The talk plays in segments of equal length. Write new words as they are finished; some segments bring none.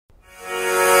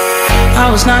I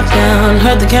was knocked down,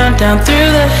 heard the countdown through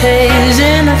the haze,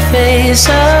 in the face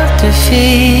of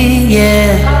defeat,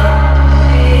 yeah.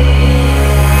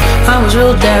 I was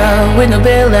ruled out with no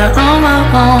bailout, on my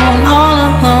own,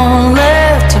 all alone,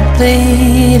 left to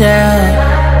bleed out.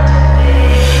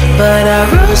 But I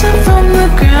rose up from the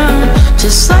ground,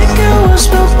 just like I was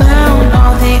spellbound.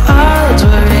 All the odds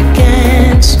were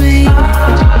against me,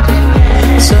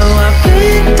 so I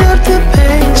picked up the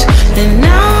pace, and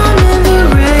now I'm in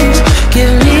the race.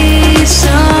 Give me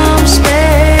some space.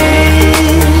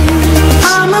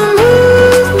 I'm a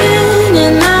movement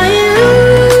and I ain't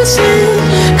losing.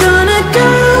 Gonna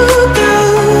go,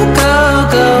 go,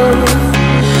 go, go.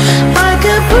 Like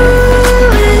a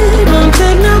bullet, won't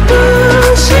take no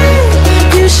bullshit.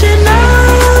 You should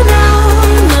know,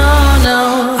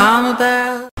 no, I'm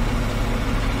about.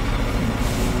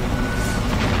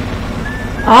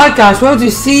 Alright guys, welcome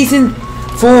to season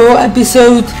 4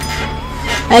 episode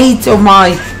 8 of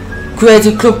my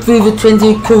Creative Club FIFA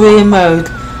 20 career mode.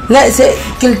 Let's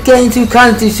get into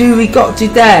kind of who we got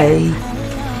today.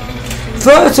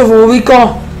 First of all, we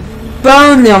got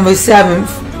Burnley on the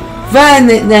 7th. Their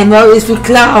nickname is the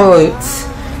Clarets.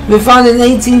 We were founded on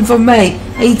 18th of May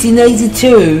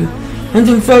 1882,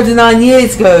 139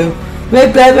 years ago.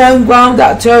 They play their own ground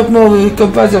at Turf Moor with a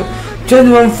composed of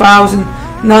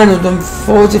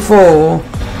 21,944.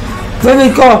 Then we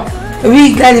got a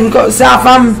week later, we got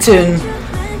Southampton.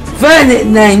 Their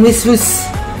nickname was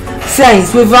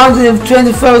Saints. We were founded on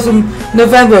 21st of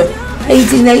November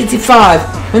 1885,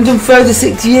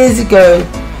 136 years ago.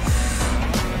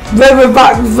 They were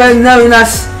back then known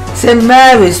as St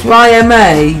Mary's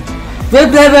YMA. They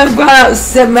played their ground at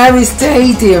St Mary's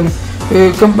Stadium,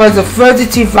 which composed of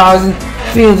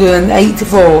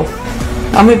 32,384.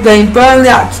 And we're playing Burnley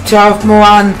at Turf Moor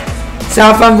and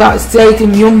Southampton at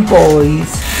Stadium Young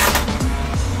Boys.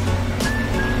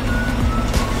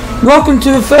 Welcome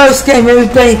to the first game where we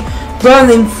play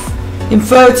Burnley in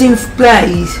 13th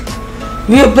place.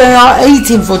 We are playing our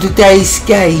 18th for today's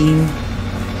game.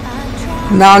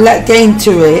 Now let's get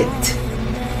into it.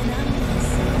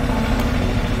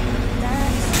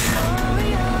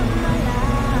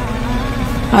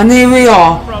 And here we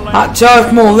are at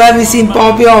Turf Moor, where we've seen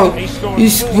Bobby Orr,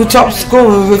 who's the top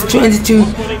scorer with 22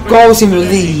 goals in the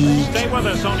league.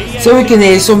 So we can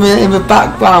hear something in the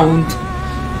background.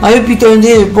 I hope you don't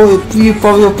hear it, but you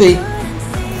probably will be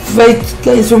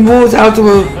getting some words out of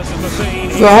the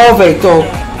hallway door.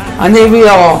 And here we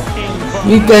are,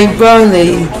 we playing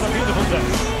Burnley.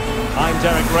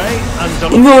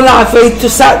 In real life, they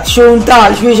just sacked Sean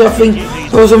Dyche, which I think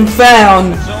was unfair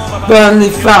on Burnley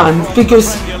fans,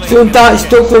 because Sean Dyche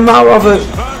took them out of a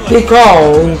big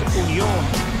hole.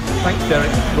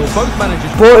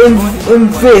 But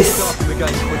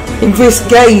in this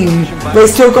game, they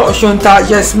still got Sean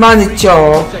Dyche as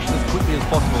manager.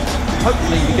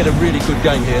 Hopefully we get a really good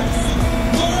game here.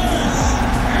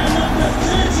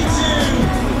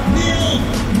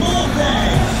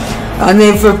 And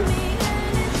then the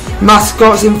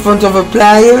mascots in front of the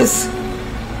players.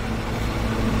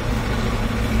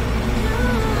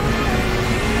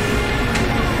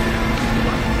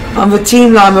 And the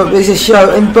team lineup is a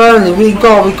show. In Burnley we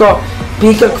got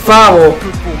Peacock Farrell,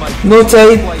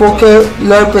 Notte, Booker,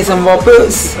 Lopez and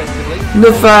Roberts,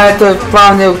 Lefebvre,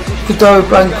 Brownhill,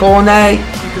 Cordoba and Cornet,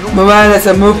 Morales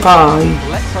and Mupai.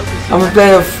 And we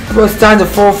play a standard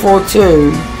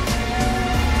 4-4-2.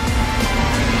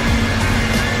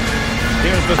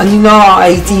 And you know our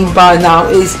 18 by now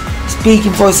is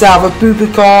speaking for itself. A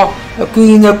Boubacar,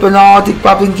 Aquino, Bernardi,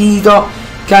 Babangida,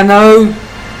 Cano,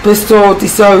 Pastor De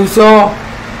Souza,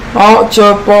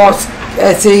 Archer, Boss,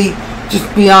 Etty, just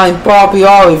behind Bobby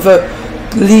Orr, the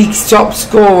league's top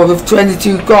scorer with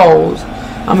 22 goals,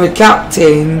 and the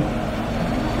captain.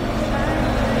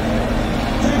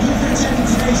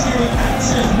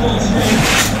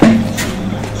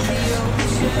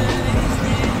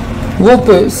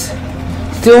 Roberts,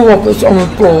 still Roberts on the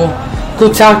ball,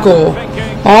 good tackle.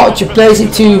 Archer plays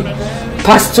it to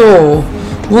Pastor,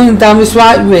 running down his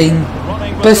right wing.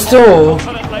 Pastor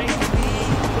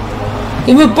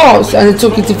in the box, and they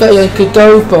took it to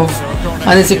Cordoba,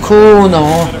 and it's a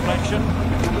corner.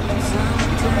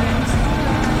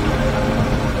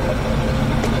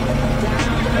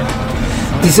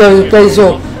 So plays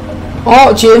up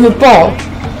Archie in the box,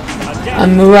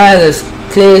 and Morales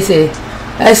clears it.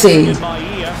 Essie,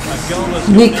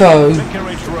 Nico,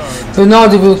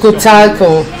 Bernardi with a good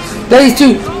tackle. Plays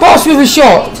to box with a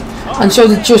shot, and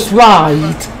shot it just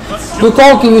wide.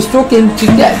 Lukaku was struggling to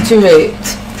get to it,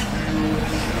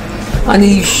 and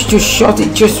he just shot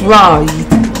it just wide.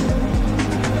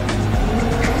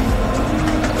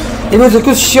 It was a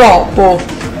good shot, but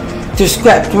just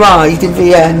crept wide in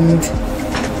the end.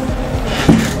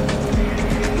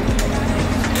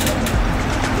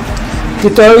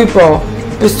 Godova,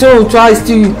 but still tries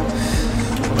to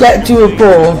get to a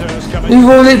ball. He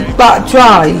won it back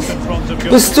twice,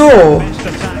 but still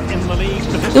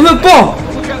in the ball.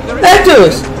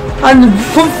 Headers and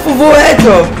comfortable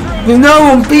header with no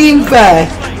one being there.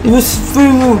 It was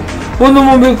through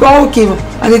one-on-one with the goalkeeper,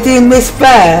 and he didn't miss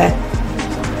there.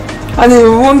 And it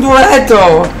was a wonderful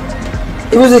header.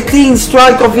 It was a clean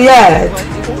strike of the head.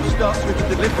 It all starts with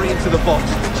the delivery into the box,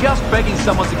 just begging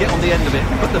someone to get on the end of it,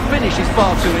 but the finish is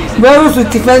far too easy. Where was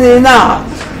defending that?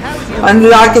 And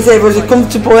like I said, it was a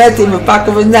comfortable head in the back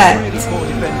of the net.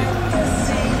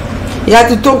 He had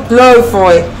to duck low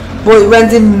for it, but it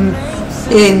went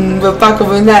in the back of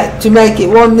the net to make it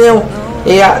 1-0.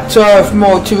 He had to turf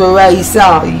more to the away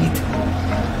side.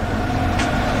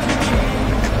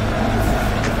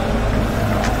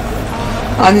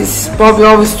 And it's Bobby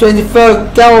Orr's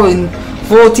 23rd goal in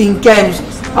 14 games,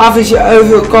 average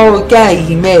over a goal a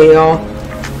game here.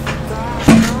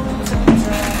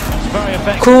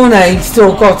 Cornet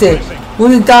still got it,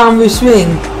 won it down with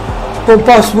swing, but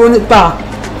Boss won it back.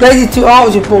 Played it to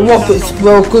Archer, but Roberts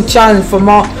were a good challenge for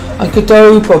Mark and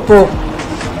Godova, but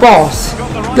Boss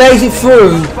plays it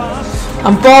through,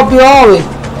 and Bobby Orr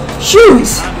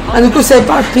shoots, and he could say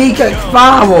back Peacock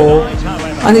foul,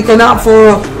 and he gone out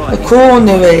for a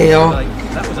corner here.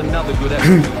 That was another good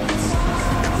effort.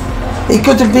 It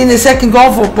could have been the second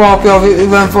goal for Bobby Orr if he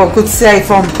went for a good save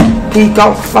from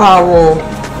Peacock foul.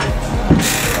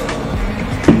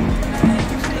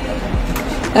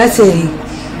 Let's see.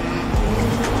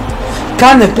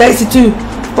 Cannon plays it to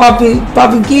Bobby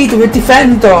Guida with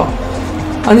defender,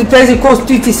 and he plays it across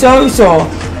to Tisoso.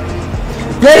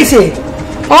 Plays it,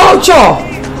 Archer,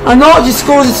 and Archer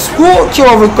scores a scorcher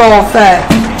of a goal there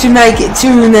to make it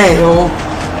 2-0.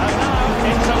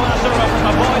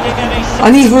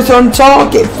 And he was on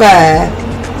target there,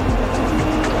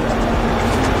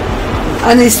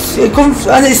 and it's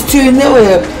 2-0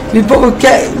 here. We both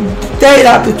get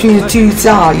daylight between the two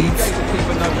sides.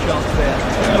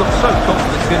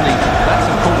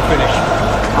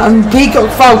 And Peacock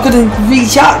foul couldn't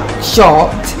reach that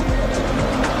shot.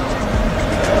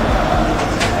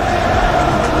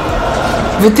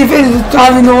 The defenders were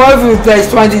driving all over the place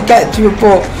trying to get to the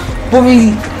ball, but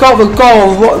we got the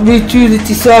goal, what we truly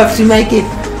deserve to make it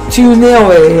 2-0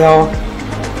 here.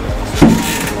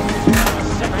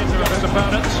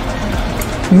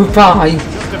 Mupai,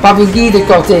 Babangida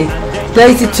got it,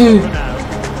 plays it to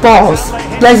Boss,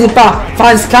 plays it back,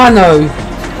 finds Cano,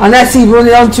 and Essie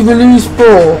running onto the loose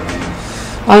ball,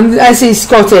 and Essie's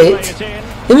got it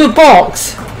in the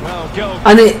box,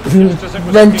 and it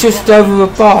went just over the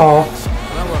bar.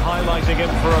 Well, we're highlighting him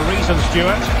for a reason,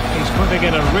 Stuart. He's putting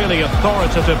in a really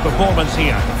authoritative performance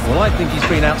here. Well, I think he's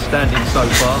been outstanding so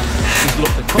far. He's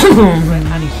looked a confident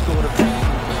and he's scored a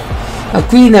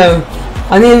Aquino,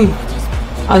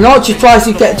 and Archie tries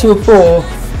to get to a ball,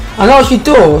 and Archie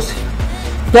does.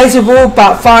 Plays the ball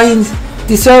back, finds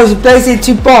deserves, plays it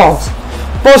to Boss.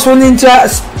 Boss went into that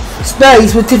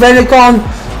space with defender gone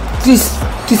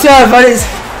deserve, and it's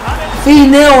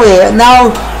 3-0 here.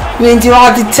 Now we're into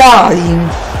added time,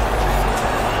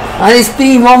 and it's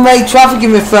been one-way traffic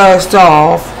in the first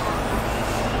half.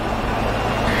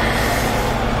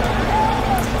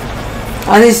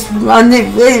 And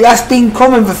that's been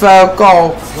coming the third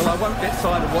goal. Well, I won't get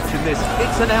tired of watching this.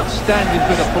 It's an outstanding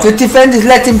bit of play. The defenders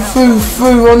let him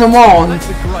through on the one,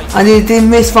 and he didn't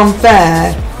miss from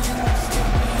there.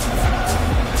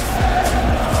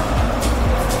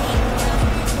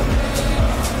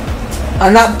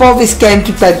 And that brought this game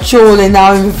to bed surely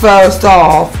now in the first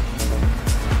half.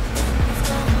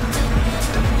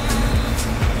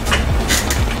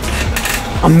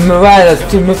 And Morales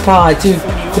to Mapai to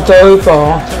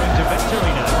Godova.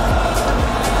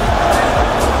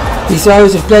 He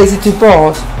throws it, plays it to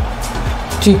Boss,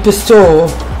 to Pastor.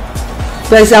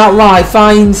 Plays out wide,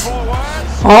 finds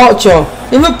Archer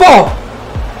in the ball.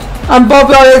 And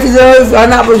Bobby Orr is over,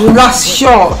 and that was the last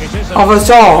shot of us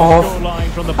half.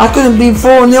 I couldn't be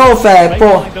 4-0 there,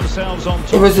 but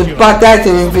it was a bad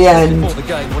header in the end.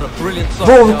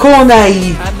 But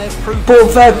Cornet,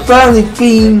 but Burnley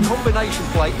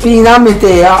being hammered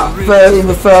there in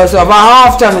the first half. At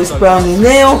half time it's Burnley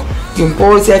 0, Young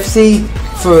Boys FC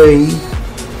 3.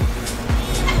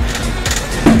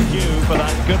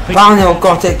 Barnhill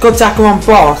got it, good tackle on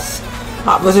Boss.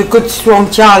 That was a good strong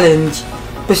challenge.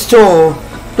 Pastor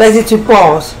plays it to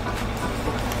Boss,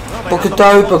 but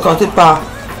Godova got it back.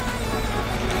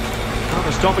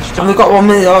 And we've got 1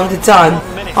 minute of the time.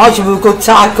 Archer with a good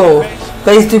tackle.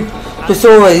 Plays to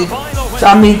Pastore,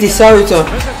 I mean De Souza,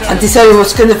 and De Souza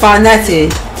was going to find Netty,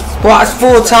 but that's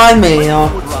full time here.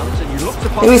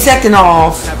 In the second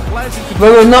half,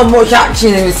 there was not much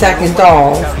action in the second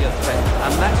half.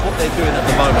 And that's what they're doing at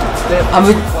the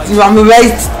moment. I'm a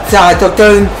away side, I'm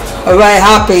going away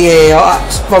happy here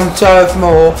from Turf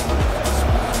Moor.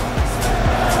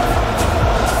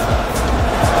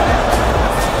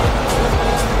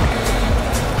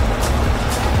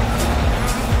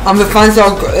 And the fans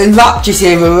are in raptures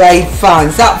here with away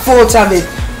fans. That 4-time is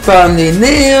Burnley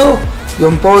 0,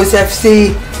 Young Boys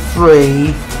FC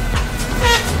 3.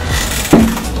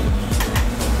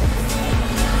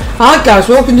 Alright guys,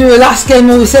 welcome to the last game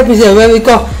of this episode where we've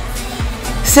got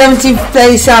 17th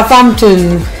place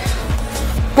Southampton.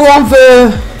 But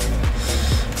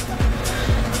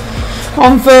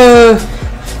on the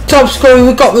top scorer,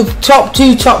 we've got the top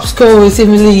 2 top scorers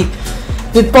in the league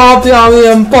with Barbieri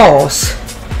and Boss.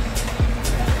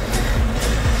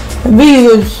 We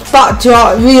are back to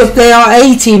our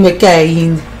A team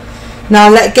again. Now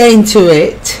let's get into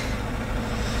it.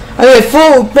 Okay,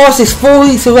 Boss is 4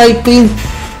 weeks away being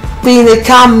a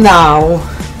cam now,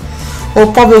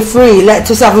 or probably 3. Let's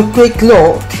just have a quick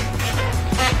look.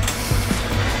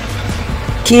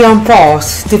 Key on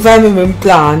Boss development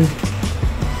plan.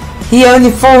 He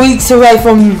only 4 weeks away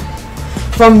from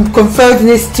converting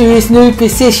this to his new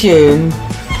position.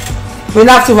 Then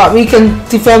after that we can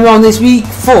defend on his weak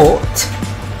foot,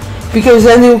 because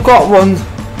then we've got one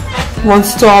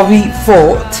star weak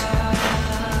foot.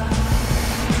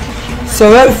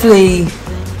 So hopefully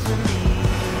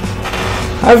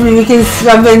we can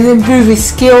improve his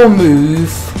skill move.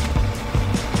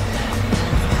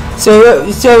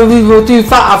 So we will do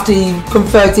that after he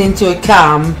converts into a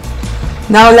cam.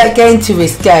 Now let's get into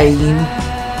this game.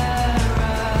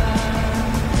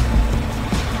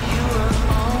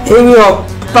 Here we are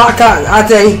back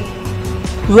at a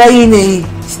rainy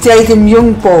Stadium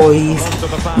Young Boys,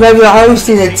 where we are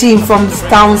hosting a team from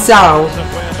down south,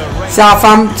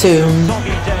 Southampton.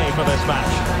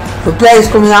 The players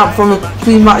coming out from a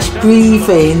pre-match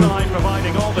briefing.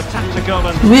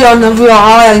 We are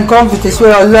high in confidence, we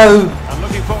are low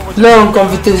in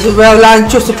confidence, we are lying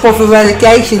just above the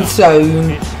relegation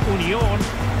zone.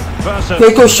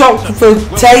 They got shocked for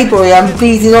the table and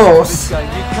beating us,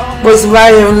 but it's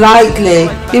very unlikely.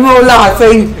 In real life,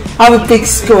 they have a big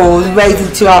score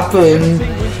waiting to happen,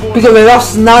 because we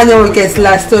lost 9-0 against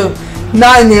Leicester,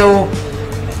 9-0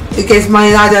 against Man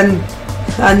United,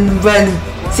 and then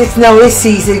 6-0 this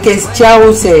season against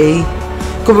Chelsea a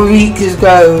couple of weeks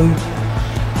ago.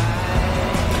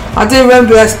 I don't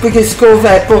remember that's bigger score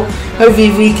there, but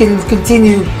hopefully we can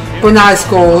continue with nice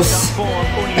scores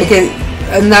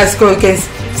against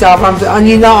Southampton. And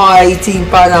you know our 18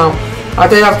 by now. I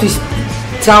don't have to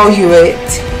tell you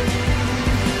it.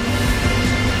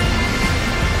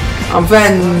 And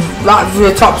then that's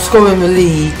the top scorer in the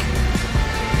league.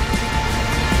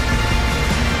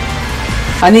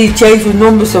 I need to change the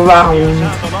numbers around.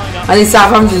 And in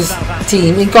Southampton's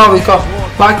team, in goal we got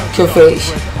Rakovic,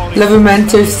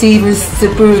 Livramento, Stevens,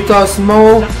 Sabutos,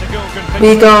 Moore,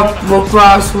 Vida,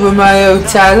 Robras, Romeo,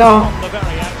 Taylor,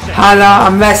 Hannah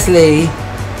and Wesley.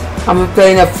 And we're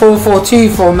playing a 4-4-2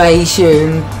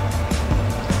 formation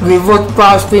with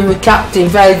Robras being the captain,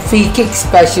 very free kick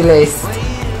specialist.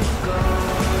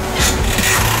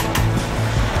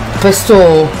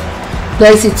 Pastor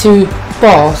plays it to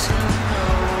Boss,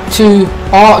 to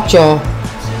Archer,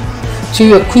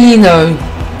 to Aquino.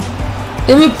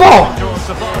 In the box,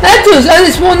 Edwards, and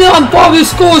it's 1-0 and Bobby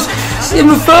scores in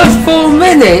the first 4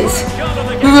 minutes.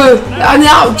 And he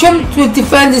out jumped with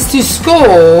defenders to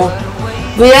score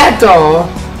the header.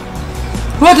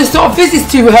 What a start visits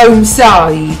to the home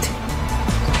side.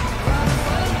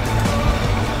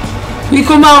 We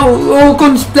come out all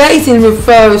guns blazing in the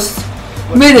first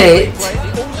minute,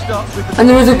 and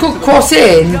there was a good cross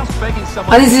in,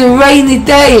 and it's a rainy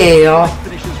day here,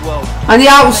 and he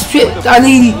outstripped, and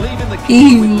he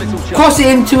crossed it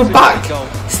into the back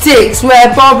sticks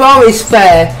where Barbieri is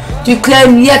fair to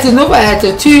claim yet another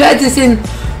header. 2 headers in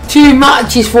 2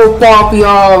 matches for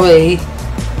Barbieri,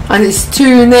 and it's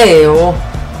 2-0,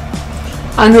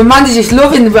 and the manager's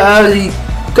loving the early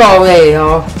goal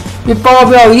here with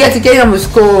Barbieri yet again on the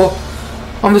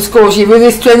score sheet with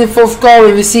his 24th goal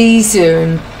in the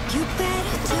season.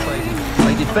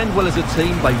 They defend well as a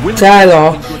team, they win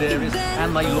Taylor, in good areas,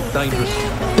 and they look dangerous.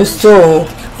 Pastor,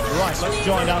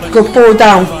 good ball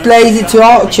down, plays it to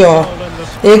Archer.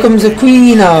 Here comes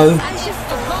Aquino,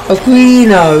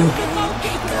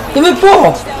 in the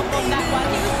ball,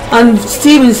 and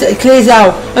Stevens clears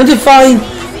out and to find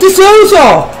De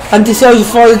Souza, and De Souza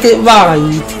followed it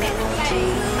right.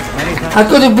 I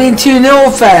could have been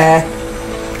 2-0 fair,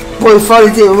 but he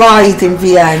followed it right in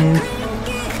the end.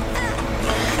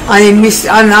 And he missed,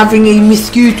 and having a missed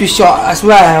scooter shot as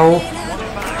well.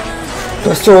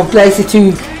 But still plays it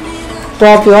to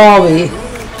Bobby Ari,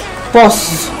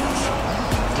 Boss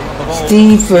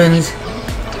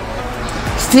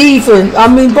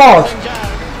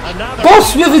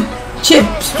Boss with a chip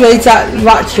straight at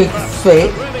Ratchet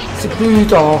fit. It's a blue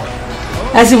door.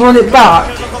 As he won it back.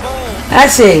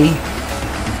 As he.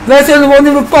 There's the only one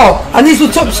in the ball. And he's the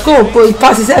top score, but he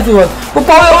passes everyone. But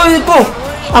Bobby Ari the ball.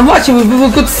 I'm watching with a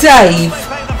good save.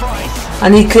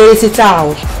 And he clears it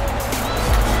out.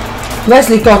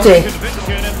 Wesley got it.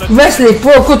 Wesley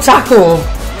broke a good tackle.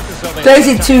 Plays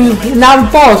it to now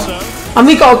Boss. And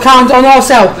we got a count on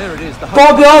ourselves.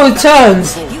 Bobby Ari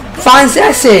returns. Finds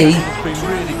Essie.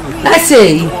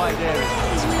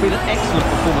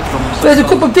 There's a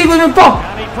couple of people in the box.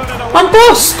 And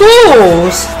Boss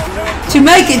scores to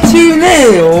make it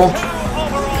 2-0.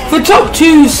 The top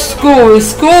 2 scorers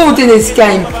scored in this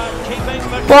game.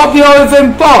 Bobby Ari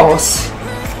and Boss.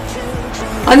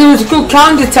 And there was a good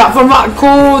counter attack from that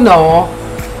corner.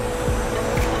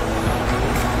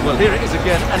 Well, here it is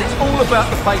again, and it's all about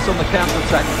the pace on the counter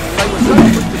attack.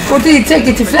 What did he take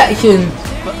a deflection?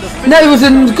 No, it was a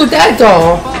good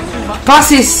header.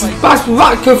 Passes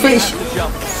Ratkovic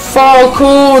far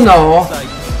corner.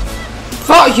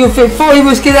 Ratkovic thought he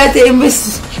was going to head it in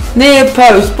this near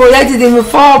post, but he headed in the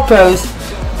far post.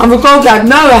 And the goal had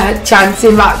no chance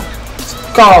in that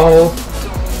goal.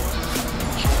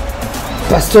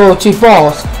 But still to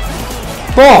Boss.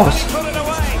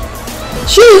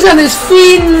 Shoots and it's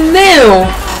 3-0.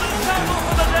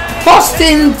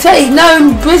 Boston take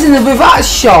no prisoner with that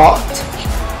shot.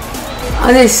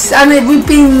 And we've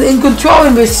been in control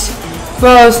in this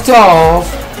first half.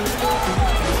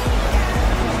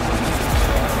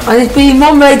 And it's been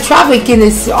one-way traffic in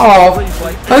this half.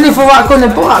 Only for that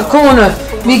corner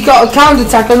we got a counter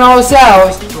attack on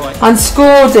ourselves and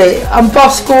scored it. And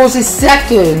Boss scores his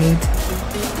second.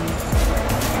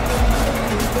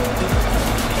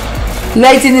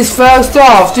 Late in his first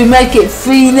half to make it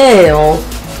 3-0.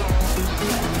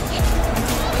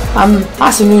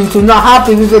 Asamuto not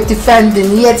happy with the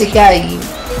defending yet again.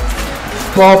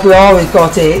 Bobby Ari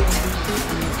got it.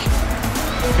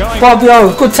 Bobby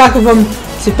Ari, good tackle from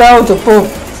Sibelda, but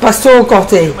Pastor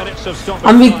got it.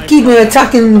 And we keep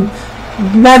attacking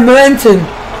momentum.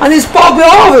 And it's Bobby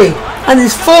Ari. And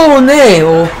it's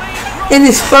 4-0 in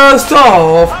his first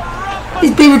half.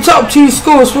 He's been the top 2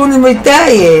 scorers running the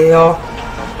day here.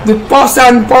 With Boss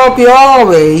and Bobby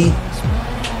Ari.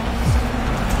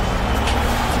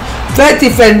 Their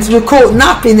defence were caught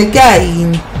napping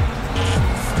again.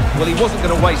 Well, he wasn't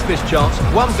going to waste this chance.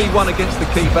 1v1 against the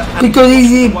keeper. Because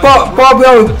Bobby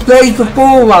Ari played the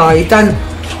ball right and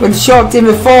when shot in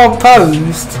the far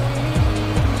post.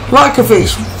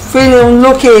 Ratkovic feeling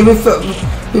unlucky with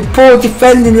poor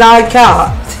defending like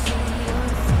that.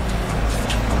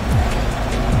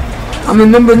 I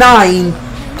mean, number 9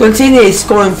 continues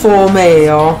scoring for me.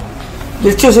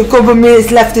 There's just a couple of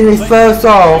minutes left in his first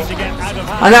half.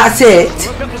 And that's it.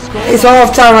 It's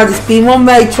half time and it's been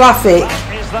one-way traffic.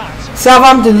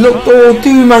 Southampton looked all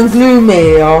doom and gloom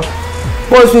here.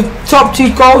 But it's the top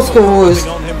 2 goal scorers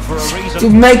to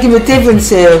making a difference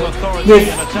here. With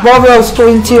Royal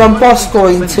scoring 2 and Boss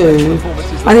scoring 2.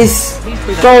 And his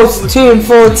goals 2 and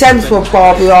 4 attempts for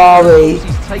Bobby Ari.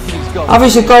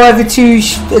 Average a goal every 2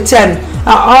 attempts. At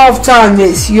half time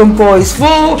it's Young Boys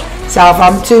 4,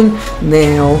 Southampton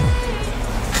 0.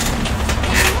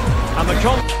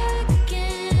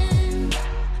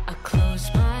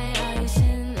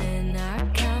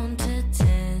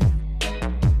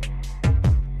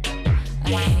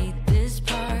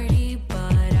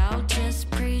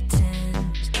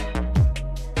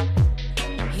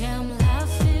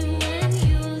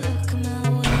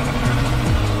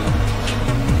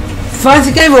 Once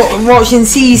again, we're watching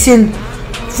season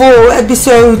 4,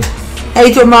 episode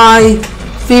 8 of my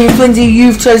FIFA 20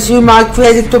 Youth Challenge with my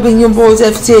creative club in Young Boys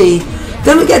FC.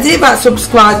 Don't forget to hit that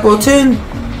subscribe button,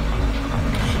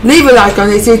 leave a like on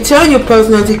it, so turn your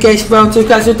post notification bell to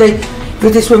catch update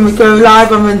with this when we go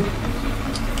live, and then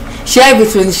share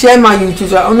everything, share my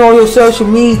YouTube on all your social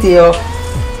media.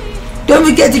 Don't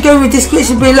forget to go in the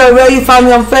description below where you find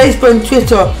me on Facebook and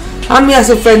Twitter. Add me as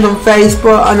a friend on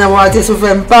Facebook and I'll add as a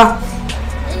friend back.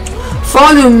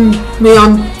 Follow me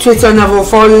on Twitter and I will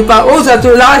follow you back. Also I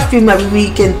do a live stream every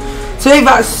weekend. So hit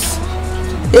that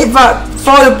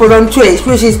follow button on Twitch,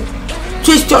 which is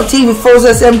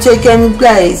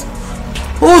twitch.tv/MJGamingPlays.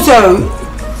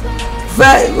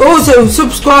 Also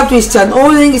subscribe to this channel.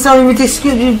 All the links are in the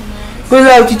description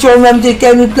below to join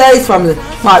MJGamingPlays family.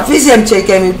 Right, this is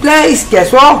MJGamingPlays.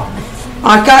 Guess what?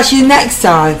 I'll catch you next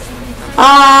time.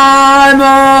 I'm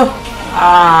out.